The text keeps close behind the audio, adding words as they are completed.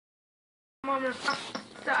Mama,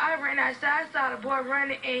 so I ran outside, I saw the boy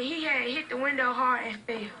running, and he had hit the window hard and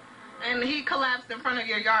fell. And he collapsed in front of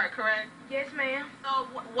your yard, correct? Yes, ma'am. So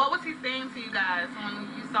what was he saying to you guys when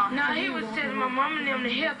you saw him? No, he was telling my mom and them to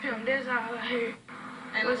help him. That's all I heard.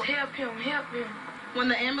 And was help him, help him. When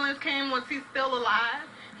the ambulance came, was he still alive?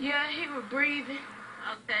 Yeah, he was breathing.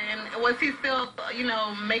 Okay, and was he still,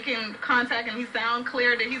 making contact and he sound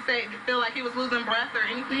clear? Did he feel like he was losing breath or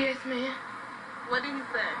anything? Yes, ma'am. What did he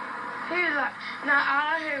say? He was like, all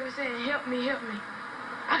I heard was saying, help me, help me.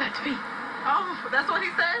 I got to pee. Oh, that's what he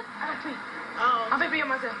said? I got to pee. Oh. I'm finna pee on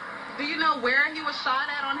myself. Do you know where he was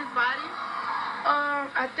shot at on his body?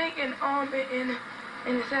 I think in the arm and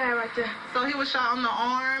in the side right there. So he was shot on the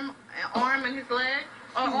arm and his leg?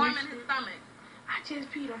 Or arm and his stomach? I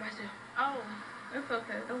just peed on myself. Oh, it's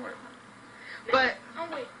okay. Don't worry. But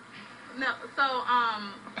wait. No, so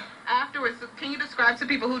afterwards, can you describe to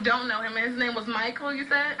people who don't know him? His name was Michael, you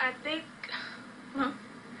said? I think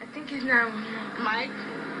his name was Mike.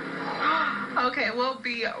 Okay, we'll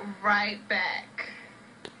be right back.